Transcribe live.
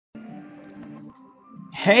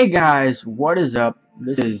Hey guys, what is up?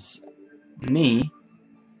 This is me,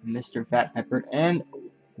 Mrfatpepper, and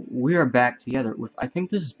we are back together with, I think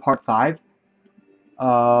this is part 5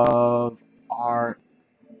 of our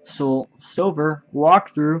Soul Silver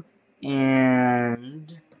walkthrough,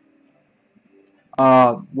 and,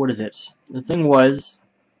 what is it? The thing is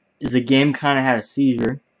the game kind of had a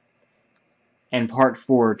seizure in part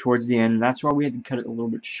 4 towards the end, and that's why we had to cut it a little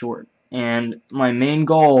bit short. And my main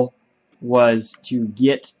goal was to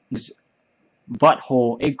get this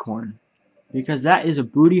butthole acorn, because that is a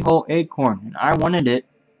booty hole acorn, and I wanted it,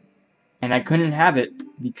 and I couldn't have it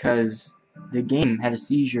because the game had a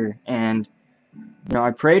seizure, and,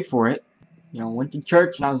 I prayed for it, went to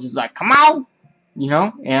church, and I was just like, come on,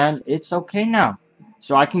 and it's okay now.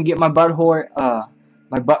 So I can get my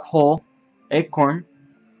butthole acorn,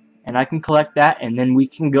 and I can collect that, and then we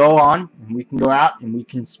can go on, and we can go out, and we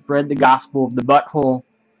can spread the gospel of the butthole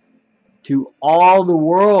to all the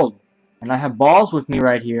world. And I have Balls with me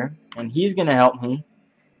right here, and he's gonna help me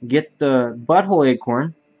get the butthole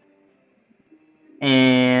acorn,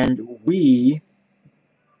 and we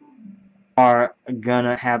are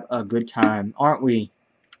gonna have a good time, aren't we?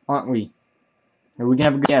 Aren't we? Are we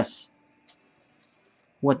gonna have a guess?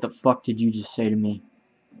 What the fuck did you just say to me?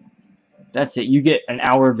 That's it. You get an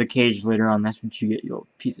hour of the cage later on. That's what you get, you little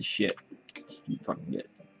piece of shit. You fucking get.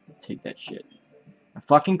 Take that shit. I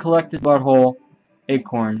fucking collect this butthole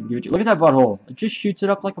acorn. Look at that butthole. It just shoots it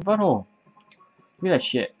up like a butthole. Look at that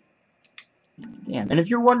shit. Damn. And if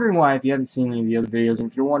you're wondering why, if you haven't seen any of the other videos, and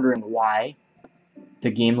if you're wondering why the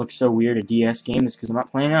game looks so weird, a DS game, is because I'm not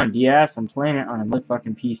playing it on DS, I'm playing it on a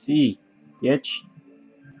motherfucking PC, bitch.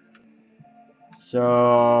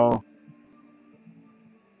 So,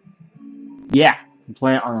 yeah, I'm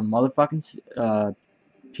playing it on a motherfucking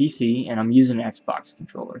PC, and I'm using an Xbox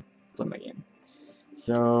controller to play my game.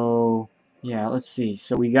 So, yeah, let's see.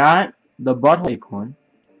 So we got the butthole acorn.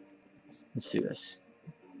 Let's see this.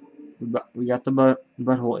 We got the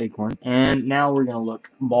butthole acorn, and now we're gonna look.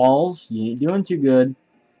 Balls, you ain't doing too good.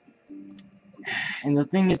 And the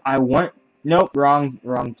thing is, nope,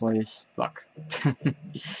 wrong place. Fuck.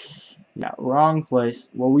 Yeah, wrong place.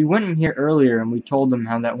 Well, we went in here earlier and we told them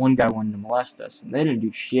how that one guy wanted to molest us, and they didn't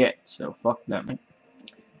do shit. So fuck them.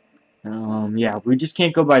 Yeah, we just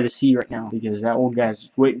can't go by the sea right now because that old guy's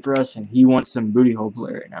just waiting for us, and he wants some booty hole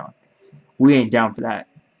play right now. We ain't down for that.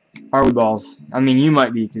 Are we, Balls? I mean, you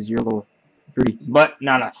might be because you're a little fruity, but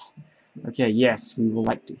not us. Okay, yes, we would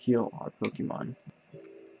like to heal our Pokemon.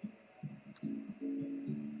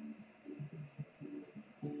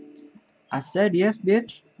 I said yes,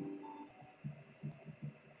 bitch.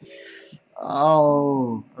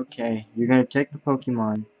 Oh, okay. You're gonna take the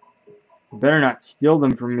Pokemon. You better not steal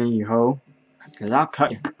them from me, you hoe. Because I'll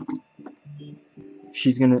cut you.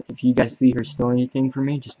 If you guys see her steal anything from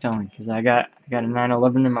me, just tell me. Because I got a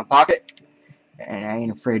 911 in my pocket. And I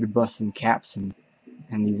ain't afraid to bust some caps and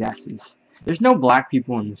these asses. There's no black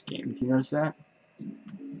people in this game, if you notice that.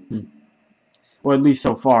 Well, at least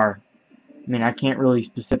so far. I mean, I can't really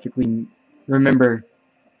specifically remember,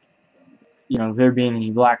 there being any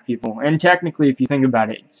black people. And technically, if you think about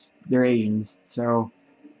it, they're Asians. So,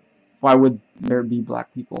 why would there be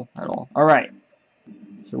black people at all? Alright.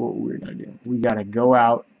 So what we're gonna do, we gotta go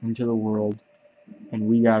out into the world. And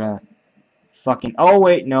we gotta fucking... Oh,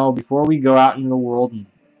 wait, no. Before we go out into the world and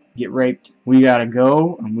get raped, we gotta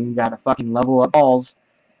go and we gotta fucking level up Balls.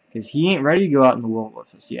 Because he ain't ready to go out in the world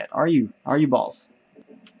with us yet. Are you? Are you, Balls?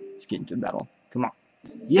 Let's get into battle. Come on.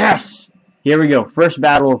 Yes! Here we go. First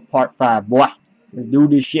battle of part 5. Boy, let's do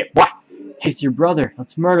this shit. Boy, it's your brother.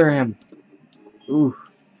 Let's murder him. Ooh.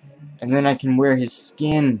 And then I can wear his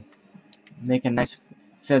skin. Make a nice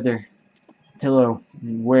feather pillow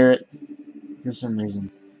and wear it for some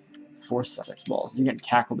reason. Force sex Balls. You're gonna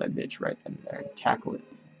tackle that bitch right then and there. Tackle it.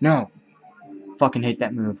 No. Fucking hate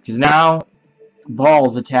that move. Because now,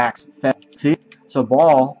 Balls attacks. See? So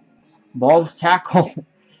Balls tackle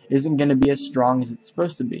isn't gonna be as strong as it's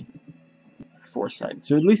supposed to be. Foresight.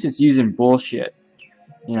 So at least it's using bullshit.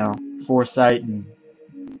 Foresight and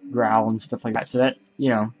growl and stuff like that. So that,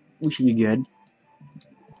 we should be good.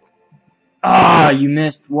 Ah, you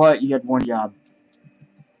missed. What? You had one job.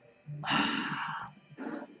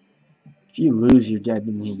 If you lose, you're dead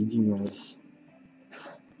to me. You do know this.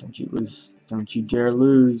 Don't you lose. Don't you dare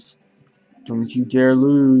lose. Don't you dare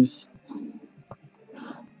lose.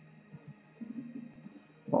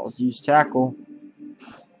 Balls use tackle.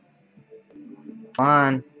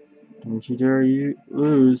 Fine. Don't you dare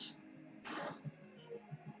lose.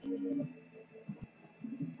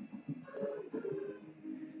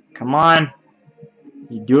 Come on.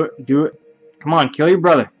 You do it. Do it. Come on, kill your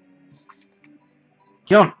brother.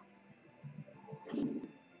 Kill him.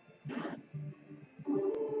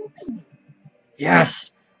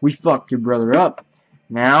 Yes! We fucked your brother up.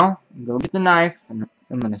 Now, go get the knife, and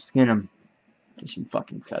I'm gonna skin him. Get some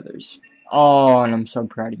fucking feathers. Oh, and I'm so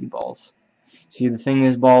proud of you, Balls. See, the thing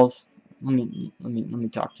is, Balls, let me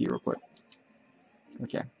talk to you real quick.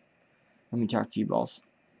 Okay. Let me talk to you, Balls.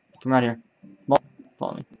 Come out here. Balls,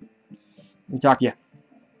 follow me. Let me talk to you.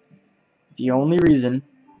 The only reason...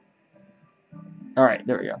 Alright,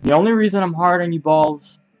 there we go. The only reason I'm hard on you,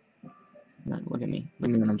 Balls... Look at me. Look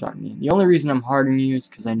at me when I'm talking to you. The only reason I'm hard on you is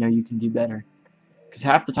because I know you can do better. Because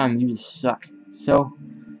half the time you just suck. So,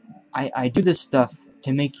 I do this stuff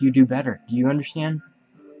to make you do better. Do you understand?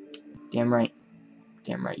 Damn right.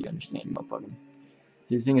 Damn right you understand, motherfucker.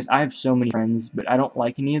 See, the thing is, I have so many friends, but I don't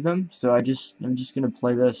like any of them, so I'm just gonna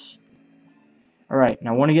play this. Alright,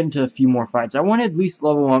 now I want to get into a few more fights. I want to at least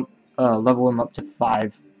level him up to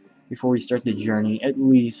 5 before we start the journey. At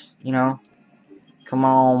least, you know? Come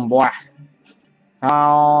on, boy. Come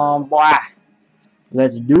on, boy.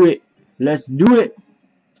 Let's do it. Let's do it.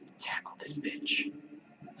 Tackle this bitch.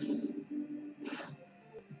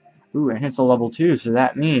 Ooh, and it's a level 2, so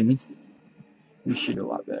that means we should do a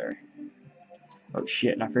lot better. Oh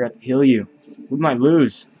shit, and I forgot to heal you. We might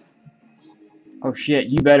lose. Oh shit,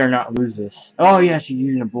 you better not lose this. Oh yeah, she's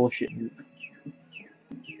using a bullshit move.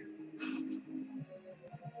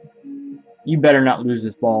 You better not lose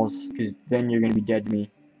this, Balls, because then you're gonna be dead to me.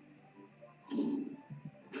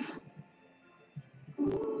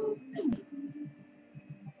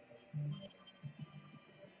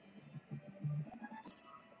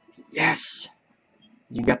 Yes!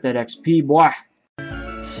 You got that XP, boy.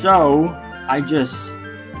 So, I just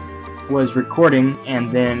was recording,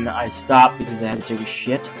 and then I stopped because I had to take a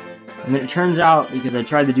shit. And then it turns out, because I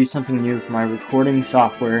tried to do something new with my recording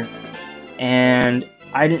software, and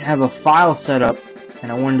I didn't have a file set up,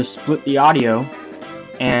 and I wanted to split the audio,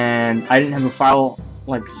 and I didn't have a file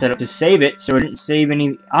like set up to save it, so it didn't save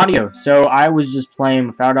any audio. So I was just playing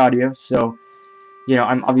without audio. So, you know,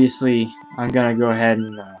 I'm gonna go ahead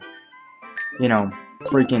and, you know,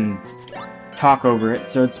 freaking talk over it.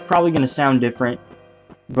 So it's probably gonna sound different,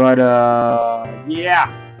 but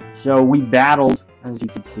yeah. So we battled, as you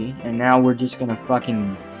can see, and now we're just gonna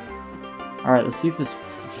fucking. All right, let's see if this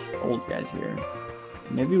old guy's here.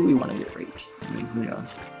 Maybe we want to get raped. I mean, who knows?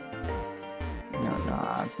 No,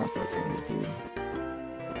 nah, it's not the right thing to do.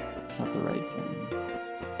 It's not the right thing.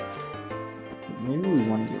 But maybe we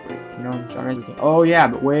want to get raped. You know, try everything. Oh yeah,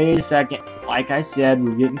 but wait a second. Like I said,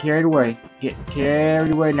 we're getting carried away. Getting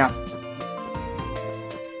carried away now.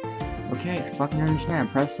 Okay, I fucking understand.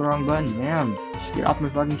 I pressed the wrong button. Damn. Just get off my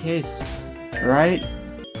fucking case. Alright?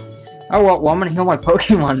 Oh well, I'm gonna heal my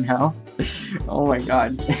Pokemon now. Oh my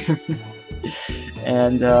god.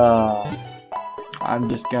 And I'm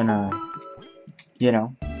just gonna, you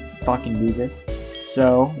know, fucking do this.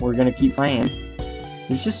 So we're gonna keep playing.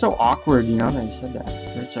 It's just so awkward, you know, that I said that.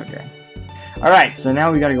 But it's okay. Alright, so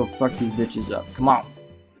now we gotta go fuck these bitches up. Come on.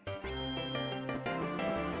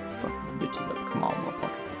 Fuck these bitches up. Come on,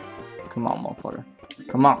 motherfucker. Come on, motherfucker.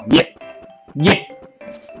 Come on. Yeah! Yeah!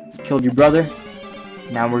 Killed your brother.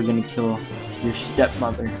 Now we're gonna kill your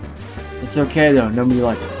stepmother. It's okay though, nobody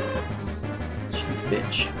likes it.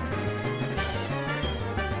 Bitch.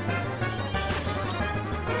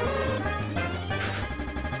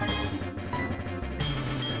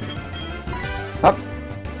 Up.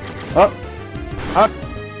 Up. Up.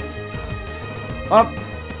 Up.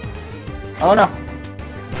 Oh no.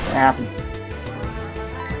 What happened?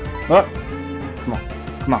 Up. Come on.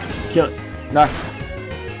 Come on. Kill it. No.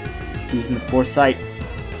 It's using the foresight.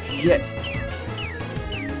 Shit.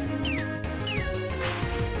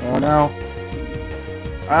 Oh no.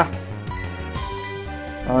 Ah!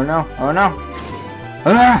 Oh no! Oh no!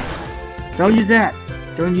 Ah! Don't use that!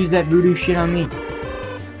 Don't use that voodoo shit on me!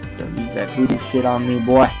 Don't use that voodoo shit on me,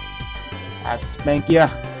 boy! I spank ya!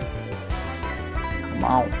 Come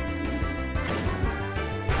on!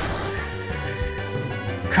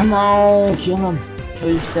 Come on! Kill him!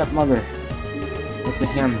 Kill your stepmother! It's a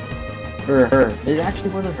him. Or her. It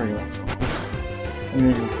actually wasn't her, that's why. I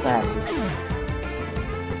mean, it's sad.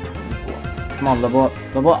 Come on, level up.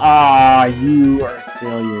 Level up. Ah, you are a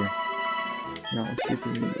failure. Now, let's see if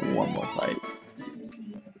we can do one more fight.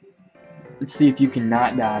 Let's see if you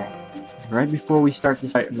cannot die. Right before we start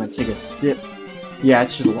this fight, I'm gonna take a sip. Yeah,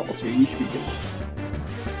 it's just a level 2. You should be good.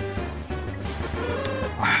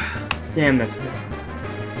 Damn, that's good.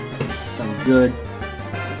 Some good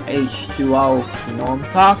H2O. You know what I'm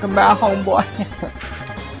talking about, homeboy?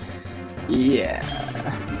 Yeah.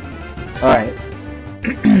 Alright.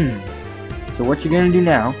 So what you're gonna do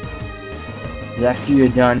now is after you're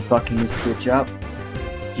done fucking this bitch up,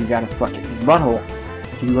 you gotta fuck it in the butthole.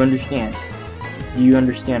 Do you understand? Do you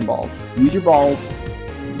understand, balls? Use your balls.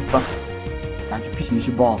 Fuck it. Not your piece, use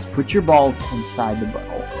your balls. Put your balls inside the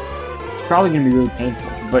butthole. It's probably gonna be really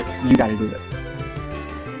painful, but you gotta do it.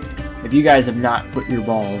 If you guys have not put your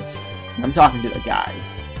balls, I'm talking to the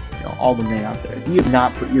guys, you know, all the men out there. If you have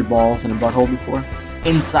not put your balls in a butthole before,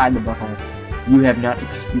 inside the butthole, you have not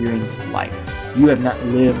experienced life. You have not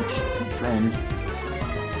lived, friend.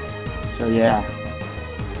 So yeah,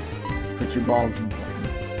 put your balls in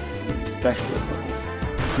something, especially a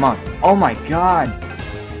butthole. Come on. Oh my god!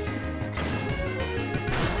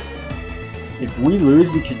 If we lose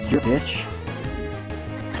because you're a bitch,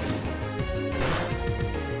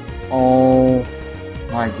 oh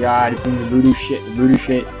my god, it's in the voodoo shit. The voodoo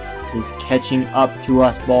shit is catching up to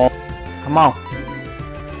us, balls. Come on.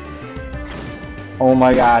 Oh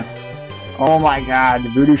my god. Oh my god, the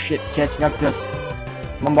voodoo shit's catching up to us.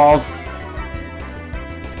 Come on, balls.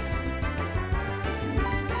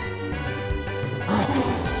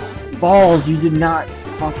 Balls, you did not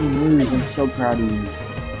fucking lose. I'm so proud of you.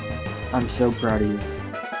 I'm so proud of you.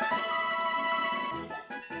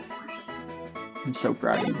 I'm so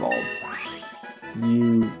proud of you, balls.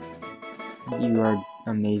 You are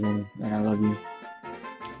amazing, and I love you.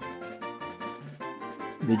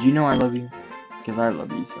 Did you know I love you? Because I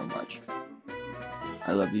love you so much.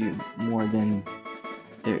 I love you more than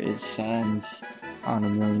there is sands on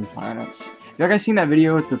 1,000,000 planets. You guys seen that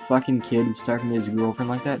video with the fucking kid who's talking to his girlfriend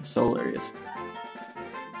like that? It's so hilarious.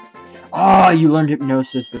 Oh, you learned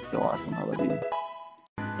hypnosis. That's so awesome. I love you.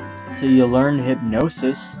 So you learned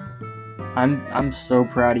hypnosis. I'm so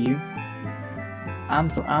proud of you. I'm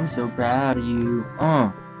so proud of you.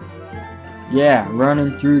 Yeah,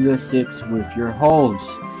 running through the 6 with your holes.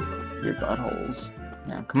 Your buttholes.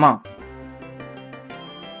 Now, come on.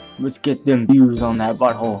 Let's get them views on that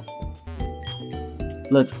butthole.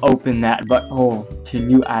 Let's open that butthole to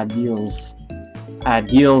new ideals.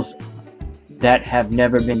 Ideals that have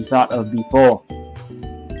never been thought of before.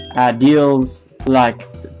 Ideals like,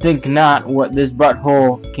 think not what this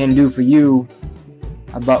butthole can do for you,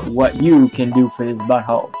 about what you can do for this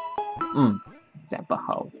butthole. That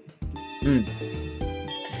butthole.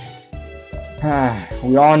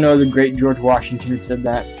 We all know the great George Washington said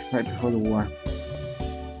that right before the war.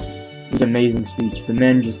 It was an amazing speech. The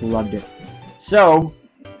men just loved it. So,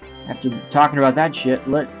 after talking about that shit,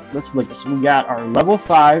 let's look. So we got our level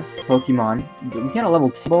 5 Pokemon. We got a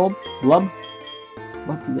level 10 Blub.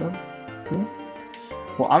 Yeah.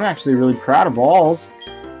 Well, I'm actually really proud of Balls.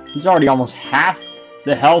 He's already almost half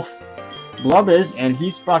the health Blub is, and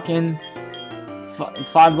he's fucking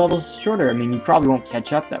 5 levels shorter. I mean, you probably won't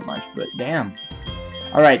catch up that much, but damn.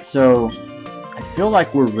 Alright, so I feel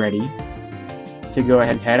like we're ready to go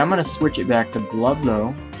ahead. I'm gonna switch it back to Blub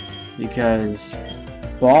though, because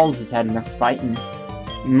Balls has had enough fighting.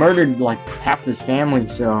 He murdered like half his family,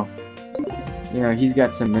 so you know he's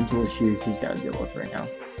got some mental issues he's got to deal with right now.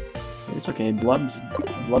 But it's okay. Blub's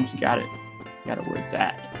got it. Got it where it's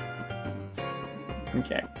at.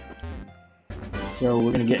 Okay. So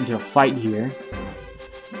we're gonna get into a fight here,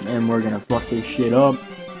 and we're gonna fuck this shit up.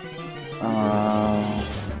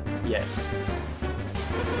 Yes.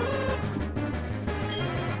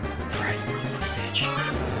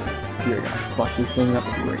 You're gonna fuck this thing up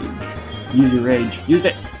with rage. Use your rage. Use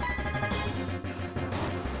it!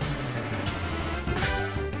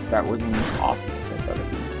 That wasn't awesome as I thought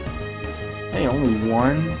it'd be. Hey, only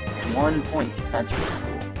one point. That's really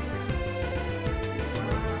cool.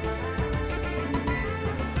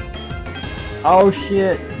 Oh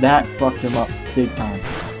shit! That fucked him up big time.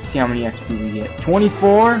 See how many XP we get.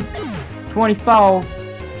 24! 24!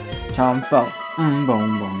 Tom fell. Boom,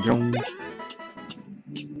 boom, Jones.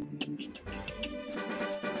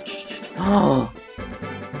 Oh,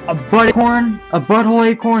 a butt acorn? A butthole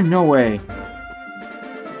acorn? No way.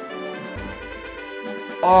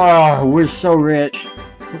 Oh, we're so rich.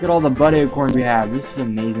 Look at all the butt acorns we have. This is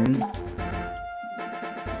amazing.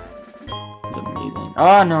 It's amazing.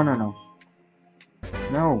 Oh, no.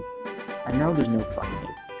 No. I know there's no fucking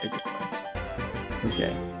acorns.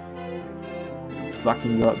 Okay.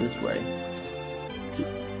 Fucking go up this way. See.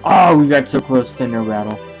 Oh, we got so close to no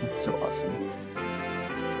battle. That's so awesome.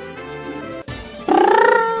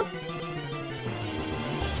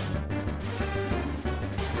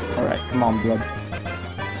 Alright, come on, Blood.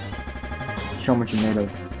 Show 'em what you're made of.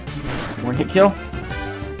 One hit kill?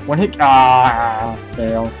 One hit. Ah,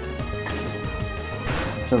 fail.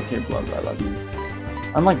 It's okay, Blood. I love you.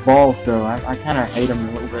 Unlike Balls, though, I kind of hate him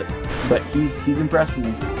a little bit, but he's impressing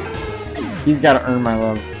me. He's got to earn my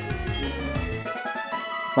love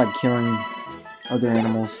by killing other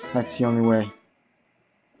animals. That's the only way.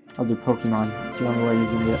 Other Pokemon. That's the only way he's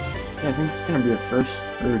gonna get. Yeah, I think it's gonna be a first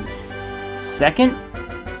or second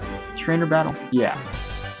trainer battle. Yeah.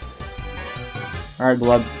 Alright,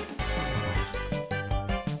 Blub.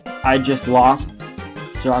 I just lost,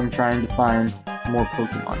 so I'm trying to find more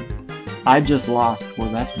Pokemon. I just lost.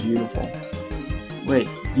 Well, that's beautiful. Wait,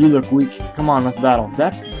 you look weak. Come on, let's battle.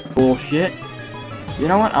 That's bullshit. You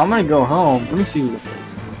know what? I'm gonna go home. Let me see who this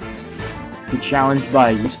is. Be challenged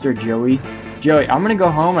by Mr. Joey. Joey, I'm gonna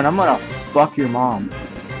go home and I'm gonna fuck your mom.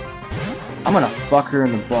 I'm gonna fuck her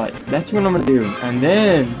in the butt. That's what I'm gonna do. And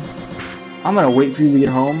then I'm gonna wait for you to get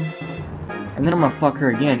home. And then I'm gonna fuck her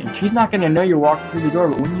again. And she's not gonna know you're walking through the door,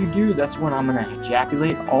 but when you do, that's when I'm gonna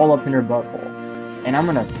ejaculate all up in her butthole. And I'm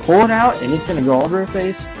gonna pull it out, and it's gonna go all over her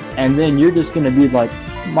face. And then you're just gonna be like,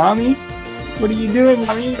 Mommy, what are you doing,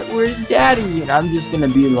 Mommy? Where's Daddy? And I'm just gonna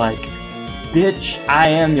be like, bitch, I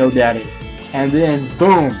am your daddy. And then,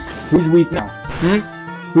 boom, who's weak now?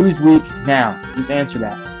 Who's weak now? Just answer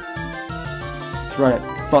that. That's right,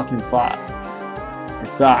 I fucking thought. I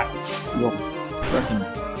thought. You'll fucking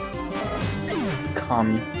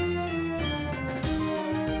commie.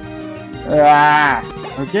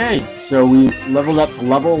 Okay, so we leveled up to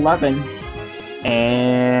level 11.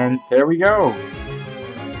 And there we go.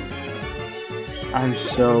 I'm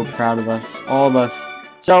so proud of us. All of us.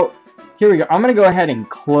 So, here we go. I'm going to go ahead and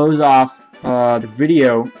close off the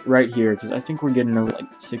video right here, because I think we're getting over like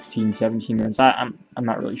 16, 17 minutes. I'm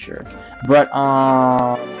not really sure. But,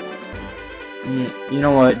 you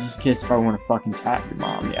know what? Just in case if I want to fucking tap your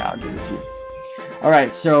mom, yeah, I'll give it to you.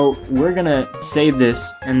 Alright, so we're going to save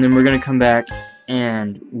this, and then we're going to come back,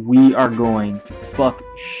 and we are going to fuck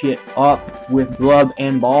shit up with Blub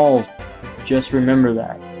and Balls. Just remember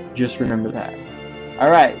that. Just remember that.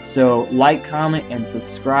 Alright, so like, comment, and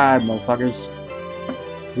subscribe, motherfuckers.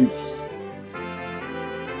 Peace.